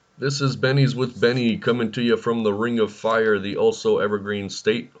This is Benny's with Benny coming to you from the Ring of Fire, the also evergreen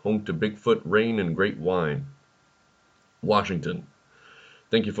state, home to Bigfoot, rain, and great wine, Washington.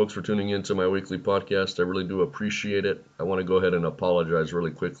 Thank you, folks, for tuning in to my weekly podcast. I really do appreciate it. I want to go ahead and apologize really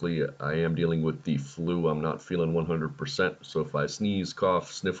quickly. I am dealing with the flu. I'm not feeling 100%. So if I sneeze,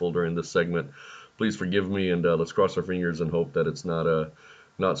 cough, sniffle during this segment, please forgive me, and let's cross our fingers and hope that it's not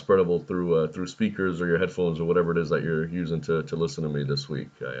spreadable through speakers or your headphones or whatever it is that you're using to listen to me this week.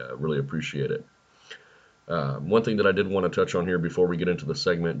 I really appreciate it. One thing that I did want to touch on here before we get into the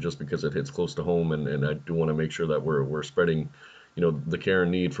segment, just because it hits close to home, and I do want to make sure that we're spreading, the care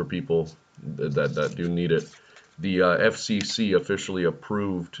and need for people that do need it. The FCC officially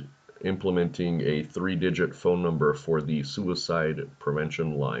approved implementing a three-digit phone number for the suicide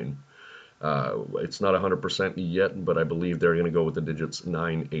prevention line. It's not 100% yet, but I believe they're going to go with the digits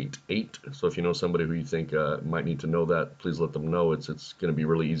 988. So if you know somebody who you think might need to know that, please let them know. It's going to be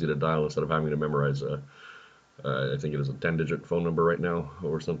really easy to dial instead of having to memorize I think it is a 10-digit phone number right now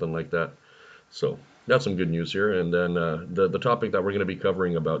or something like that. So that's some good news here. And then the topic that we're going to be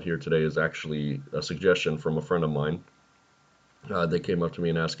covering about here today is actually a suggestion from a friend of mine. They came up to me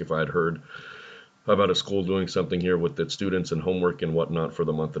and asked if I had heard about a school doing something here with its students and homework and whatnot for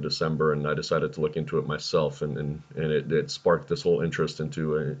the month of December, and I decided to look into it myself, and it sparked this whole interest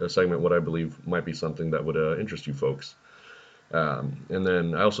into a segment what I believe might be something that would interest you folks. And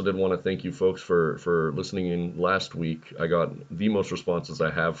then I also did want to thank you folks for listening in last week. I got the most responses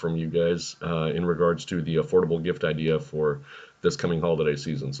I have from you guys in regards to the affordable gift idea for this coming holiday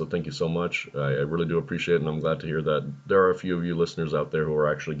season. So thank you so much. I really do appreciate it, and I'm glad to hear that there are a few of you listeners out there who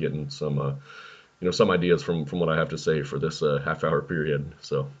are actually getting some ideas from what I have to say for this half-hour period.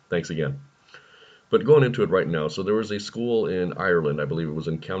 So thanks again. But going into it right now, so there was a school in Ireland, I believe it was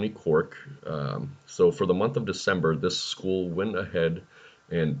in County Cork. So for the month of December, this school went ahead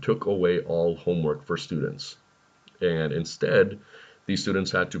and took away all homework for students. And instead, these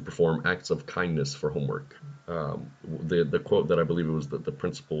students had to perform acts of kindness for homework. The quote that I believe it was the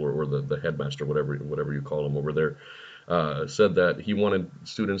principal or the headmaster, whatever you call him over there, said that he wanted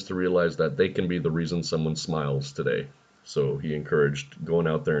students to realize that they can be the reason someone smiles today. So he encouraged going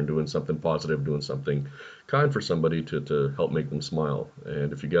out there and doing something positive, doing something kind for somebody to help make them smile.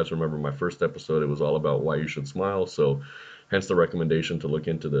 And if you guys remember my first episode, it was all about why you should smile. So hence the recommendation to look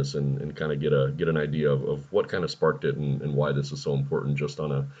into this and kind of get an idea of what kind of sparked it and why this is so important just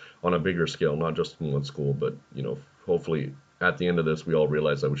on a bigger scale, not just in one school, but hopefully at the end of this we all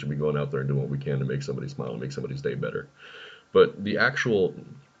realize that we should be going out there and doing what we can to make somebody smile and make somebody's day better. But the actual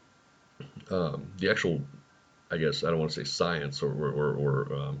I guess I don't want to say science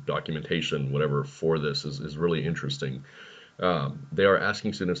or documentation, whatever, for this is really interesting. They are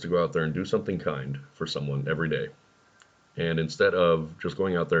asking students to go out there and do something kind for someone every day. And instead of just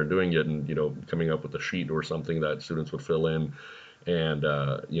going out there and doing it and, coming up with a sheet or something that students would fill in and,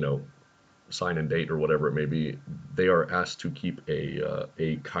 sign and date or whatever it may be, they are asked to keep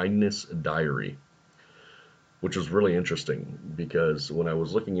a kindness diary, which is really interesting because when I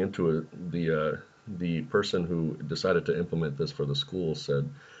was looking into it, the person who decided to implement this for the school said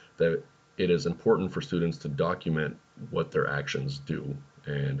that it is important for students to document what their actions do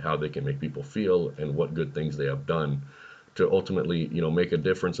and how they can make people feel and what good things they have done to ultimately, make a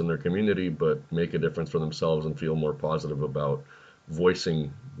difference in their community, but make a difference for themselves and feel more positive about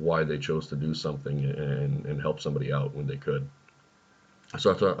voicing why they chose to do something and help somebody out when they could.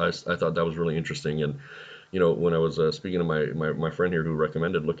 So I thought that was really interesting. And when I was speaking to my friend here who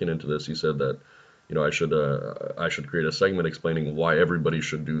recommended looking into this, he said that I should create a segment explaining why everybody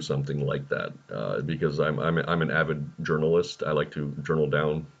should do something like that. Because I'm an avid journalist. I like to journal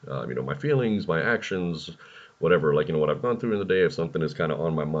down my feelings, my actions, whatever. Like what I've gone through in the day. If something is kind of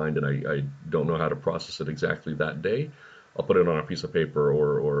on my mind and I don't know how to process it exactly that day, I'll put it on a piece of paper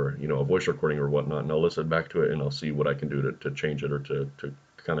or a voice recording or whatnot, and I'll listen back to it and I'll see what I can do to change it or to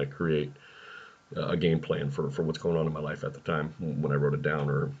kind of create a game plan for what's going on in my life at the time when I wrote it down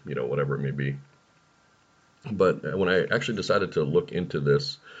or whatever it may be. But when I actually decided to look into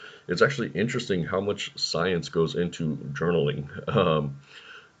this, it's actually interesting how much science goes into journaling.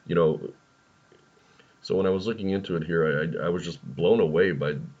 You know, so when I was looking into it here, I was just blown away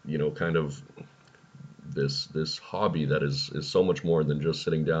by kind of this hobby that is so much more than just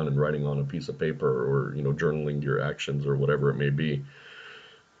sitting down and writing on a piece of paper or journaling your actions or whatever it may be.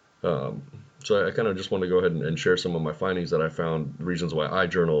 Um, so I kind of just want to go ahead and share some of my findings that I found, reasons why I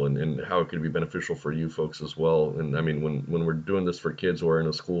journal, and how it could be beneficial for you folks as well. And I mean, when we're doing this for kids who are in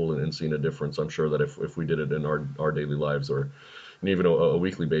a school and seeing a difference, I'm sure that if we did it in our daily lives or even a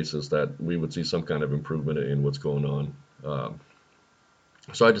weekly basis, that we would see some kind of improvement in what's going on.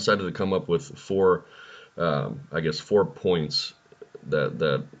 So I decided to come up with I guess, 4 points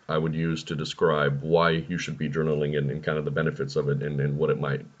that I would use to describe why you should be journaling and kind of the benefits of it and what it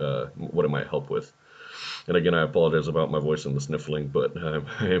might help with. And again, I apologize about my voice and the sniffling, but I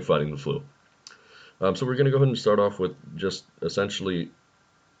am fighting the flu. So we're going to go ahead and start off with just essentially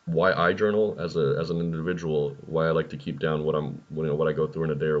why I journal as an individual, why I like to keep down what I go through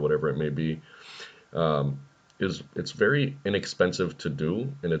in a day or whatever it may be. Um, is it's very inexpensive to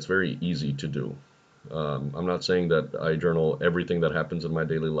do and it's very easy to do. I'm not saying that I journal everything that happens in my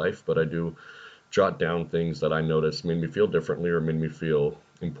daily life, but I do jot down things that I noticed made me feel differently or made me feel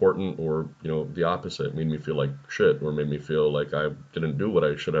important or, the opposite, made me feel like shit or made me feel like I didn't do what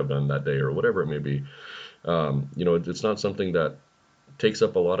I should have done that day or whatever it may be. It's not something that takes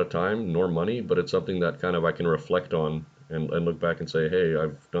up a lot of time nor money, but it's something that kind of I can reflect on and look back and say, hey,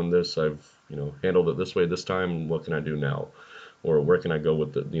 I've done this, I've, handled it this way this time, what can I do now? Or where can I go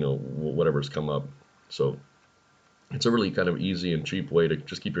with whatever's come up. So it's a really kind of easy and cheap way to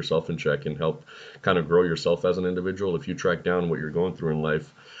just keep yourself in check and help kind of grow yourself as an individual. If you track down what you're going through in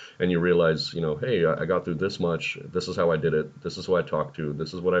life and you realize, hey, I got through this much, this is how I did it, this is who I talked to,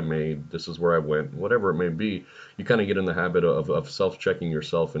 this is what I made, this is where I went, whatever it may be, you kind of get in the habit of self-checking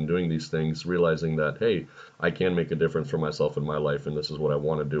yourself and doing these things, realizing that, hey, I can make a difference for myself in my life and this is what I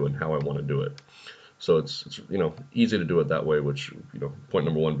want to do and how I want to do it. So it's easy to do it that way, which point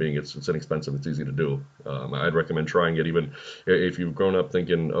number one being it's inexpensive, it's easy to do. I'd recommend trying it even if you've grown up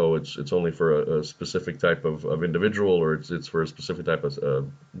thinking, oh, it's only for a specific type of individual or it's for a specific type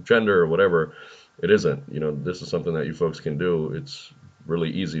of gender or whatever. It isn't. This is something that you folks can do. It's really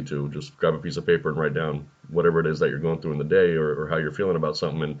easy to just grab a piece of paper and write down whatever it is that you're going through in the day or how you're feeling about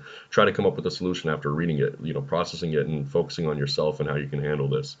something and try to come up with a solution after reading it, processing it and focusing on yourself and how you can handle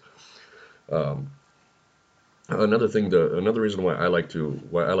this. Um, another reason why I like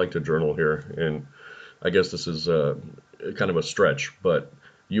to journal here, and I guess this is kind of a stretch, but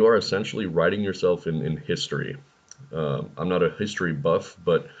you are essentially writing yourself in history. I'm not a history buff,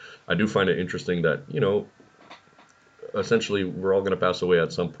 but I do find it interesting that essentially we're all going to pass away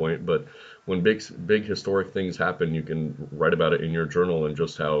at some point, but when big historic things happen, you can write about it in your journal and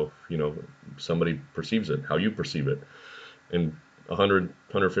just how somebody perceives it, how you perceive it. And 100,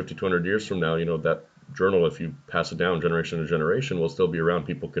 150, 200 years from now, that journal, if you pass it down generation to generation, will still be around.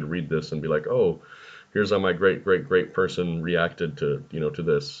 People could read this and be like, oh, here's how my great, great, great person reacted to, to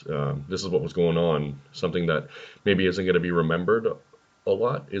this. This is what was going on. Something that maybe isn't going to be remembered a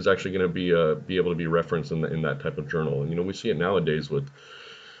lot is actually going to be able to be referenced in that type of journal. And, we see it nowadays with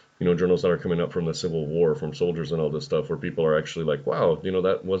journals that are coming up from the Civil War, from soldiers and all this stuff, where people are actually like, wow,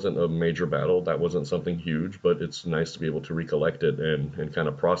 that wasn't a major battle, that wasn't something huge, but it's nice to be able to recollect it and kind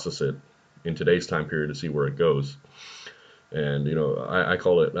of process it in today's time period to see where it goes. And I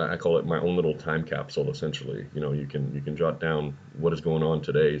call it my own little time capsule. Essentially, you can jot down what is going on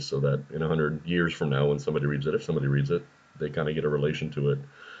today, so that in 100 years from now, when somebody reads it, if somebody reads it, they kind of get a relation to it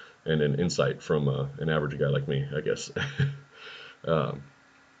and an insight from an average guy like me, I guess. um,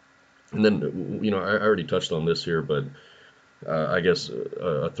 and then, I already touched on this here, but I guess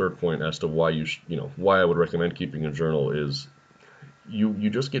a third point as to why why I would recommend keeping a journal is you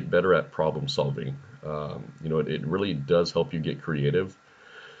just get better at problem solving. It really does help you get creative.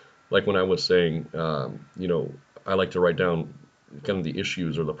 Like when I was saying, I like to write down kind of the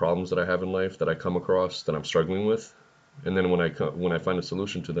issues or the problems that I have in life that I come across that I'm struggling with, and then when I find a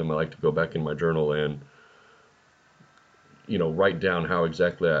solution to them, I like to go back in my journal and write down how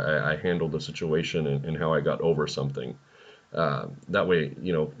exactly I handled the situation and how I got over something. That way,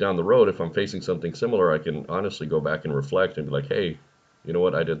 down the road, if I'm facing something similar, I can honestly go back and reflect and be like, hey, you know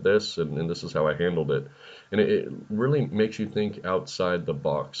what, I did this and this is how I handled it. And it really makes you think outside the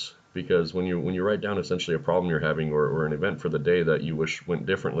box because when you write down essentially a problem you're having or an event for the day that you wish went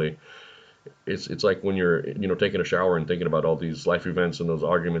differently, it's like when you're taking a shower and thinking about all these life events and those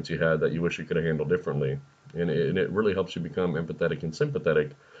arguments you had that you wish you could have handled differently. And it really helps you become empathetic and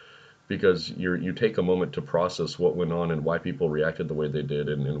sympathetic because you take a moment to process what went on and why people reacted the way they did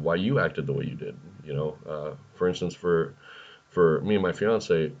and why you acted the way you did. For instance, for me and my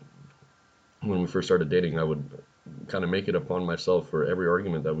fiance, when we first started dating, I would kind of make it upon myself for every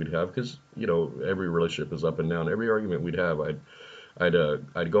argument that we'd have because every relationship is up and down. Every argument we'd have,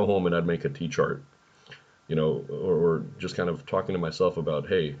 I'd go home and I'd make a T chart, or just kind of talking to myself about,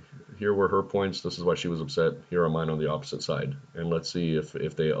 hey, here were her points. This is why she was upset. Here are mine on the opposite side, and let's see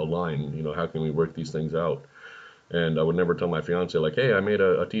if they align. How can we work these things out? And I would never tell my fiance like, hey, I made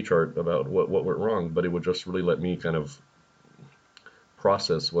a T chart about what went wrong, but it would just really let me kind of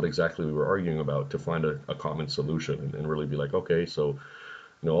process what exactly we were arguing about to find a common solution and really be like, okay, so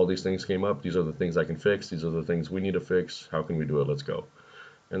all these things came up. These are the things I can fix. These are the things we need to fix. How can we do it? Let's go.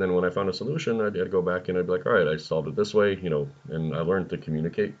 And then when I found a solution, I'd go back and I'd be like, all right, I solved it this way, and I learned to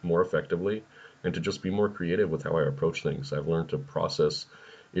communicate more effectively and to just be more creative with how I approach things. I've learned to process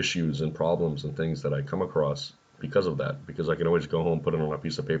issues and problems and things that I come across because of that, because I can always go home, put it on a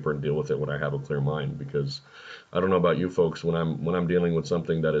piece of paper and deal with it when I have a clear mind. Because I don't know about you folks, when I'm dealing with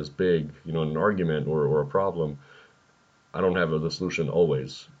something that is big, an argument or a problem, I don't have the solution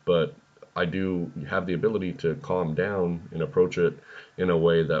always, but I do have the ability to calm down and approach it in a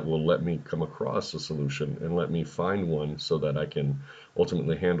way that will let me come across a solution and let me find one so that I can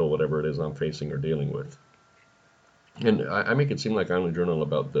ultimately handle whatever it is I'm facing or dealing with. And I make it seem like I only journal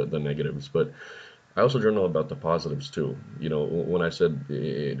about the negatives, but I also journal about the positives too. When I said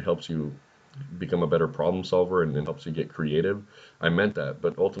it helps you become a better problem solver and helps you get creative, I meant that.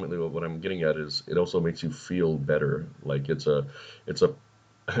 But ultimately, what I'm getting at is it also makes you feel better. Like it's a,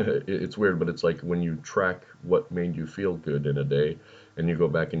 it's weird, but it's like when you track what made you feel good in a day and you go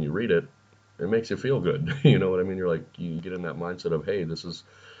back and you read it, it makes you feel good. You know what I mean? You're like, you get in that mindset of, hey, this is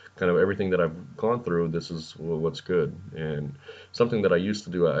kind of everything that I've gone through. This is what's good. And something that I used to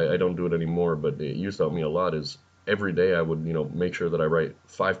do, I don't do it anymore, but it used to help me a lot is every day I would, make sure that I write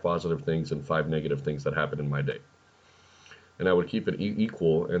 5 positive things and 5 negative things that happened in my day. And I would keep it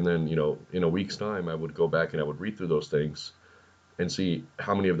equal. And then, in a week's time, I would go back and I would read through those things and see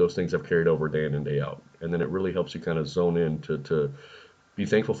how many of those things have carried over day in and day out. And then it really helps you kind of zone in to be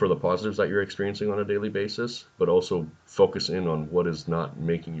thankful for the positives that you're experiencing on a daily basis, but also focus in on what is not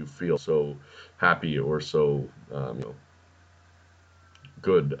making you feel so happy or so,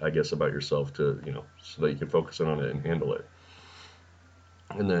 good, I guess, about yourself so that you can focus in on it and handle it.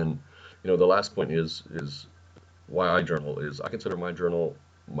 And then, the last point is why I journal is I consider my journal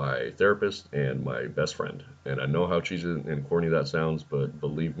my therapist and my best friend. And I know how cheesy and corny that sounds, but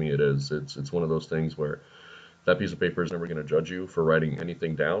believe me, it is. It's one of those things where that piece of paper is never going to judge you for writing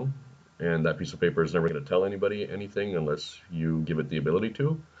anything down, and that piece of paper is never going to tell anybody anything unless you give it the ability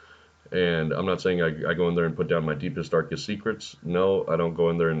to. And I'm not saying I go in there and put down my deepest, darkest secrets. No, I don't go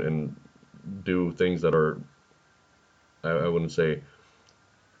in there and do things that are, I wouldn't say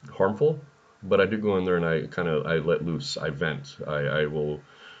harmful, but I do go in there and I let loose, I vent. I will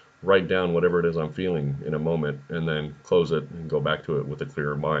write down whatever it is I'm feeling in a moment and then close it and go back to it with a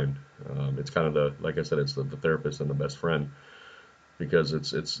clearer mind. It's kind of like I said, it's the therapist and the best friend because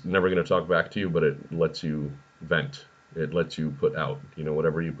it's never going to talk back to you, but it lets you vent. It lets you put out.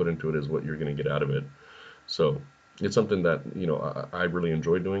 Whatever you put into it is what you're going to get out of it. So it's something that I really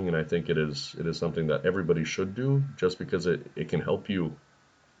enjoy doing, and I think it is something that everybody should do, just because it can help you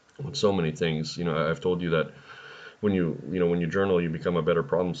with so many things. I've told you that when you journal, you become a better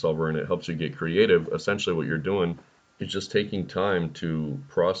problem solver, and it helps you get creative. Essentially, what you're doing is just taking time to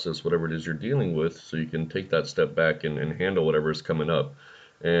process whatever it is you're dealing with, so you can take that step back and handle whatever is coming up.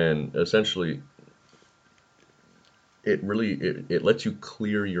 And essentially, it lets you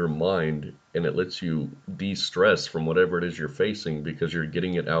clear your mind, and it lets you de-stress from whatever it is you're facing because you're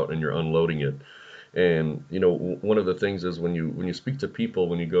getting it out and you're unloading it. And one of the things is when you speak to people,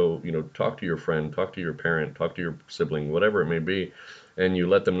 when you go, talk to your friend, talk to your parent, talk to your sibling, whatever it may be, and you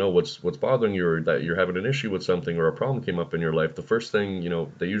let them know what's bothering you, or that you're having an issue with something, or a problem came up in your life, the first thing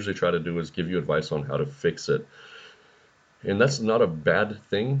they usually try to do is give you advice on how to fix it. And that's not a bad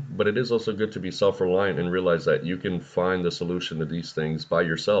thing, but it is also good to be self-reliant and realize that you can find the solution to these things by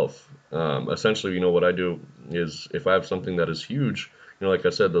yourself. Essentially, what I do is if I have something that is huge, like I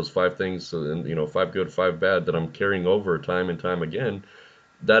said, those 5 things, and 5 good, 5 bad that I'm carrying over time and time again,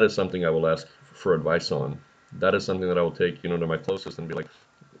 that is something I will ask for advice on. That is something that I will take, to my closest and be like,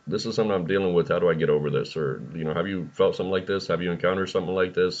 this is something I'm dealing with. How do I get over this? Or, have you felt something like this? Have you encountered something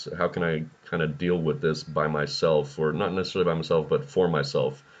like this? How can I kind of deal with this by myself, or not necessarily by myself, but for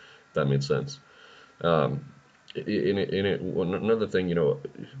myself? If that made sense. Um, Another thing, it,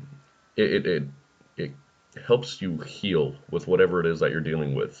 it, it, it helps you heal with whatever it is that you're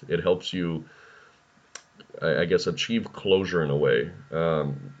dealing with. It helps you, I guess, achieve closure in a way.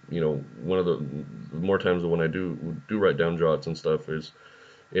 One of the more times when I do write down jots and stuff is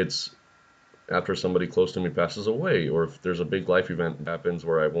it's after somebody close to me passes away, or if there's a big life event that happens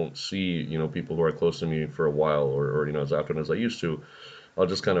where I won't see, people who are close to me for a while, or as often as I used to, I'll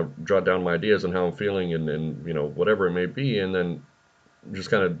just kind of jot down my ideas and how I'm feeling, and whatever it may be, and then just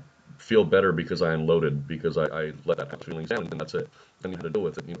kind of feel better because I unloaded, because I let that feelings down, and that's it. And you have to deal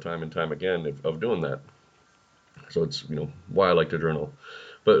with it, time and time again of doing that. So it's, why I like to journal.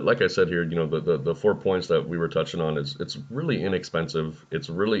 But like I said here, the 4 points that we were touching on is it's really inexpensive. It's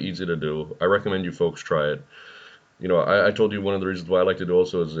really easy to do. I recommend you folks try it. I told you one of the reasons why I like to do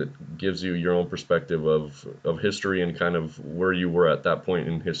also is it gives you your own perspective of history and kind of where you were at that point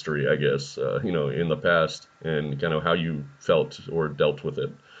in history, I guess, in the past and kind of how you felt or dealt with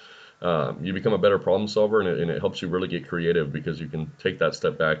it. You become a better problem solver, and it helps you really get creative because you can take that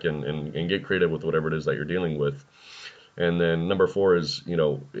step back and get creative with whatever it is that you're dealing with. And then number four is,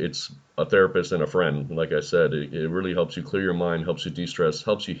 it's a therapist and a friend. Like I said, it really helps you clear your mind, helps you de-stress,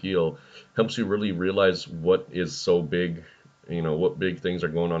 helps you heal, helps you really realize what is so big, what big things are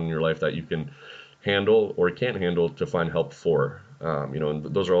going on in your life that you can handle or can't handle to find help for. And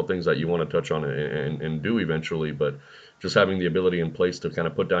those are all things that you want to touch on and do eventually, but just having the ability in place to kind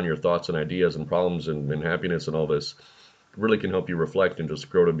of put down your thoughts and ideas and problems and happiness and all this really can help you reflect and just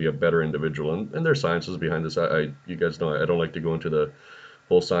grow to be a better individual. And there's sciences behind this. You guys know I don't like to go into the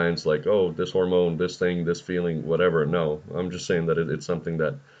whole science like, oh, this hormone, this thing, this feeling, whatever. No, I'm just saying that it's something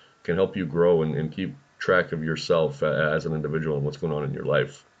that can help you grow and keep track of yourself as an individual and what's going on in your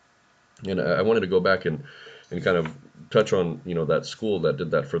life. And I wanted to go back and kind of touch on, that school that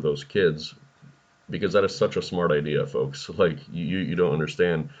did that for those kids because that is such a smart idea, folks. Like you don't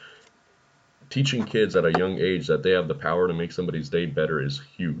understand teaching kids at a young age that they have the power to make somebody's day better is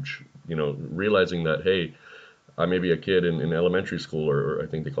huge. Realizing that, hey, I may be a kid in elementary school, or I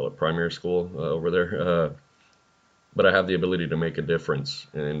think they call it primary school over there, but I have the ability to make a difference.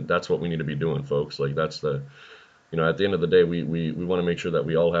 And that's what we need to be doing, folks. Like, that's at the end of the day, we want to make sure that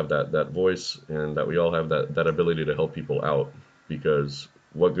we all have that voice and that we all have that ability to help people out because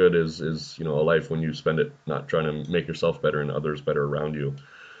what good is a life when you spend it not trying to make yourself better and others better around you.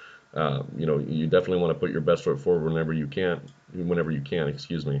 You definitely want to put your best foot forward whenever you can,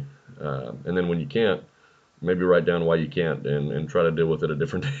 excuse me. And then when you can't, maybe write down why you can't and try to deal with it a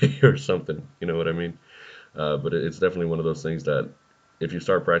different day or something. You know what I mean? But it's definitely one of those things that if you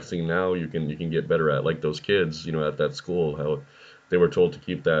start practicing now, you can get better at. Like those kids, at that school, how they were told to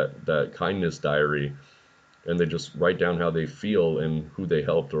keep that kindness diary, and they just write down how they feel and who they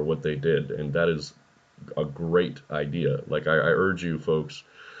helped or what they did, and that is a great idea. Like I urge you folks,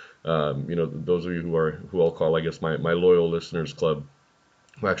 those of you who I'll call, I guess, my loyal listeners club,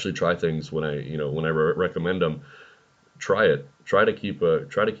 who actually try things when I recommend them. Try it. Try to keep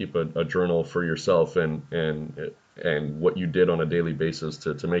a journal for yourself and what you did on a daily basis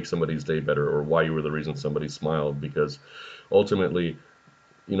to make somebody's day better or why you were the reason somebody smiled because ultimately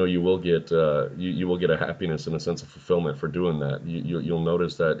you will get a happiness and a sense of fulfillment for doing that. You'll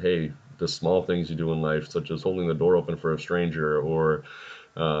notice that, hey, the small things you do in life, such as holding the door open for a stranger or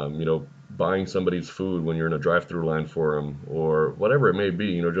buying somebody's food when you're in a drive-through line for them or whatever it may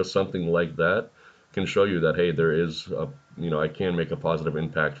be, just something like that can show you that, hey, there is I can make a positive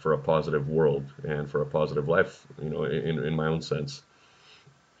impact for a positive world and for a positive life, in my own sense.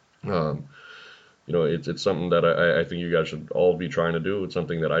 Um, it's something that I think you guys should all be trying to do. It's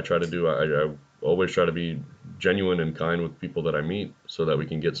something that I try to do. I always try to be genuine and kind with people that I meet so that we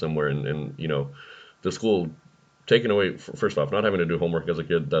can get somewhere. And the school taken away, first off, not having to do homework as a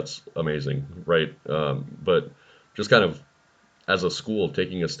kid, that's amazing, right? But just kind of as a school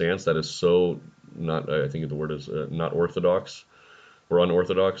taking a stance that is so not, I think the word is not orthodox or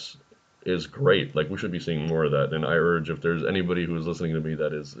unorthodox is great. Like we should be seeing more of that. And I urge if there's anybody who is listening to me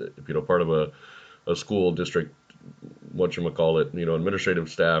that is, part of a school district, whatchamacallit, administrative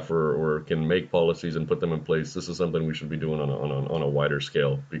staff or can make policies and put them in place. This is something we should be doing on a wider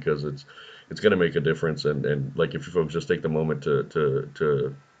scale because it's going to make a difference. And like if you folks just take the moment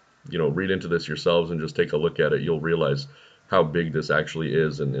to read into this yourselves and just take a look at it, you'll realize how big this actually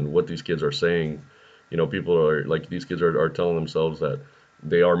is and what these kids are saying. People are like these kids are telling themselves that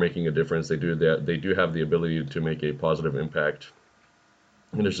they are making a difference. They do have the ability to make a positive impact,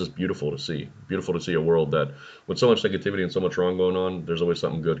 and it's just beautiful to see. Beautiful to see a world that, with so much negativity and so much wrong going on, there's always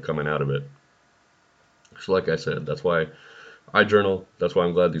something good coming out of it. So, like I said, that's why I journal. That's why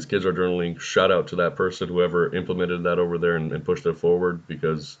I'm glad these kids are journaling. Shout out to that person, whoever implemented that over there and pushed it forward,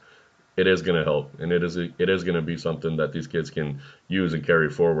 because it is going to help, and it is going to be something that these kids can use and carry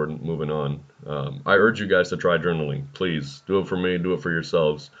forward moving on. I urge you guys to try journaling. Please do it for me. Do it for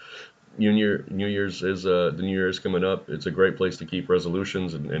yourselves. New Year's is the New Year's coming up. It's a great place to keep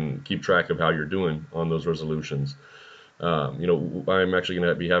resolutions and keep track of how you're doing on those resolutions. I'm actually going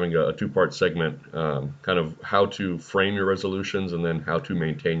to be having a two-part segment, kind of how to frame your resolutions and then how to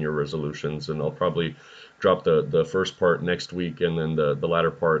maintain your resolutions. And I'll probably drop the first part next week and then the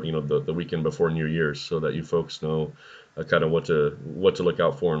latter part, the weekend before New Year's, so that you folks know kind of what to look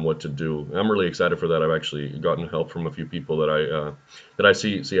out for and what to do. I'm really excited for that. I've actually gotten help from a few people that I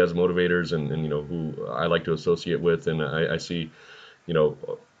see as motivators and who I like to associate with, and I see you know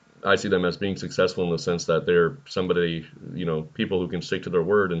I see them as being successful in the sense that they're somebody, people who can stick to their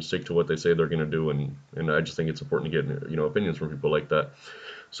word and stick to what they say they're going to do, and I just think it's important to get opinions from people like that.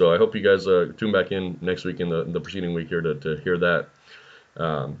 So I hope you guys tune back in next week in the preceding week here to hear that.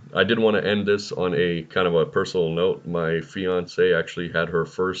 I did want to end this on a kind of a personal note. My fiance actually had her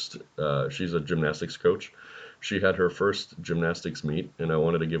first, she's a gymnastics coach. She had her first gymnastics meet, and I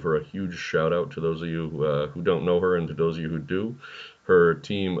wanted to give her a huge shout out to those of you who don't know her and to those of you who do. Her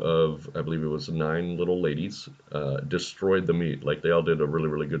team of, I believe it was 9 little ladies, destroyed the meet. Like they all did a really,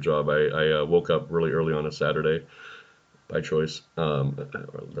 really good job. I woke up really early on a Saturday by choice.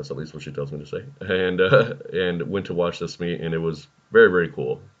 That's at least what she tells me to say. And went to watch this meet, and it was very, very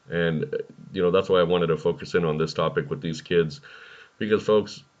cool. And that's why I wanted to focus in on this topic with these kids, because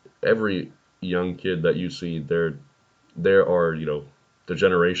folks, every young kid that you see, there are the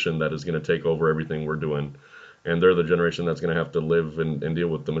generation that is going to take over everything we're doing, and they're the generation that's going to have to live and deal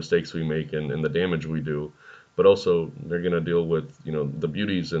with the mistakes we make and the damage we do. But also, they're going to deal with the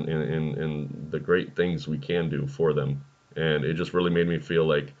beauties and the great things we can do for them. And it just really made me feel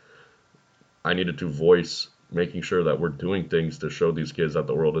like I needed to voice making sure that we're doing things to show these kids that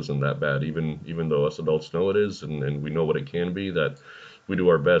the world isn't that bad, even though us adults know it is, and we know what it can be. That we do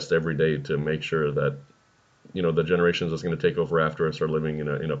our best every day to make sure that the generations that's going to take over after us are living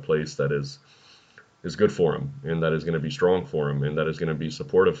in a place that is good for them, and that is going to be strong for them, and that is going to be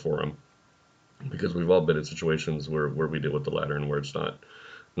supportive for them, because we've all been in situations where we deal with the latter and where it's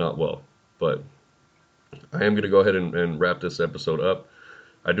not well. But I am going to go ahead and wrap this episode up.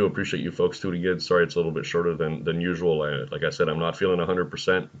 I do appreciate you folks tuning in. Sorry it's a little bit shorter than usual. Like I said, I'm not feeling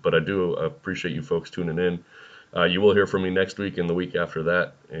 100%, but I do appreciate you folks tuning in. You will hear from me next week and the week after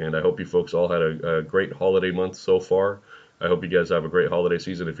that. And I hope you folks all had a great holiday month so far. I hope you guys have a great holiday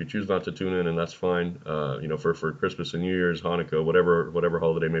season. If you choose not to tune in, and that's fine. For Christmas and New Year's, Hanukkah, whatever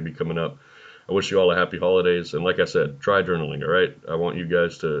holiday may be coming up. I wish you all a happy holidays. And like I said, try journaling, all right? I want you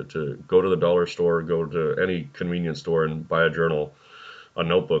guys to go to the dollar store, go to any convenience store and buy a journal, a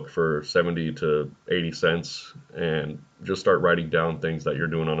notebook for 70 to 80 cents, and just start writing down things that you're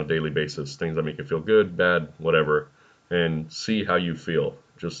doing on a daily basis, things that make you feel good, bad, whatever, and see how you feel.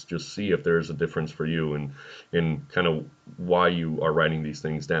 Just see if there's a difference for you, and in kind of why you are writing these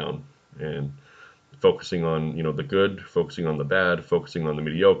things down, and focusing on the good, focusing on the bad, focusing on the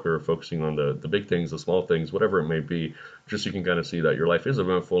mediocre, focusing on the big things, the small things, whatever it may be, just so you can kind of see that your life is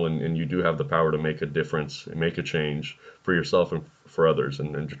eventful, and you do have the power to make a difference and make a change for yourself and for others,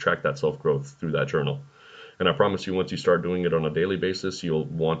 and to track that self-growth through that journal. And I promise you, once you start doing it on a daily basis, you'll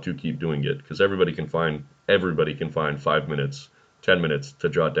want to keep doing it, because everybody can find 5 minutes, 10 minutes to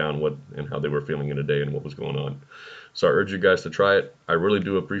jot down what and how they were feeling in a day and what was going on. So I urge you guys to try it. I really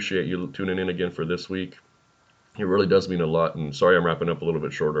do appreciate you tuning in again for this week. It really does mean a lot. And sorry I'm wrapping up a little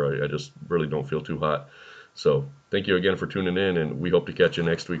bit shorter. I just really don't feel too hot. So thank you again for tuning in. And we hope to catch you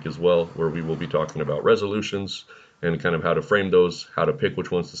next week as well, where we will be talking about resolutions and kind of how to frame those, how to pick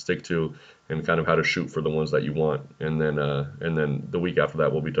which ones to stick to, and kind of how to shoot for the ones that you want. And then the week after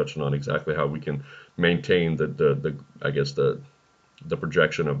that, we'll be touching on exactly how we can maintain the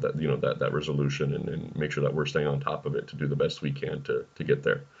projection of that resolution, and make sure that we're staying on top of it to do the best we can to get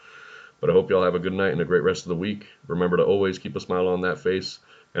there. But I hope y'all have a good night and a great rest of the week. Remember to always keep a smile on that face,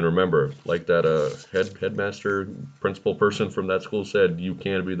 and remember, like that headmaster principal person from that school said, you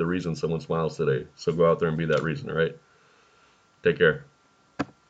can be the reason someone smiles today. So go out there and be that reason. All right, take care.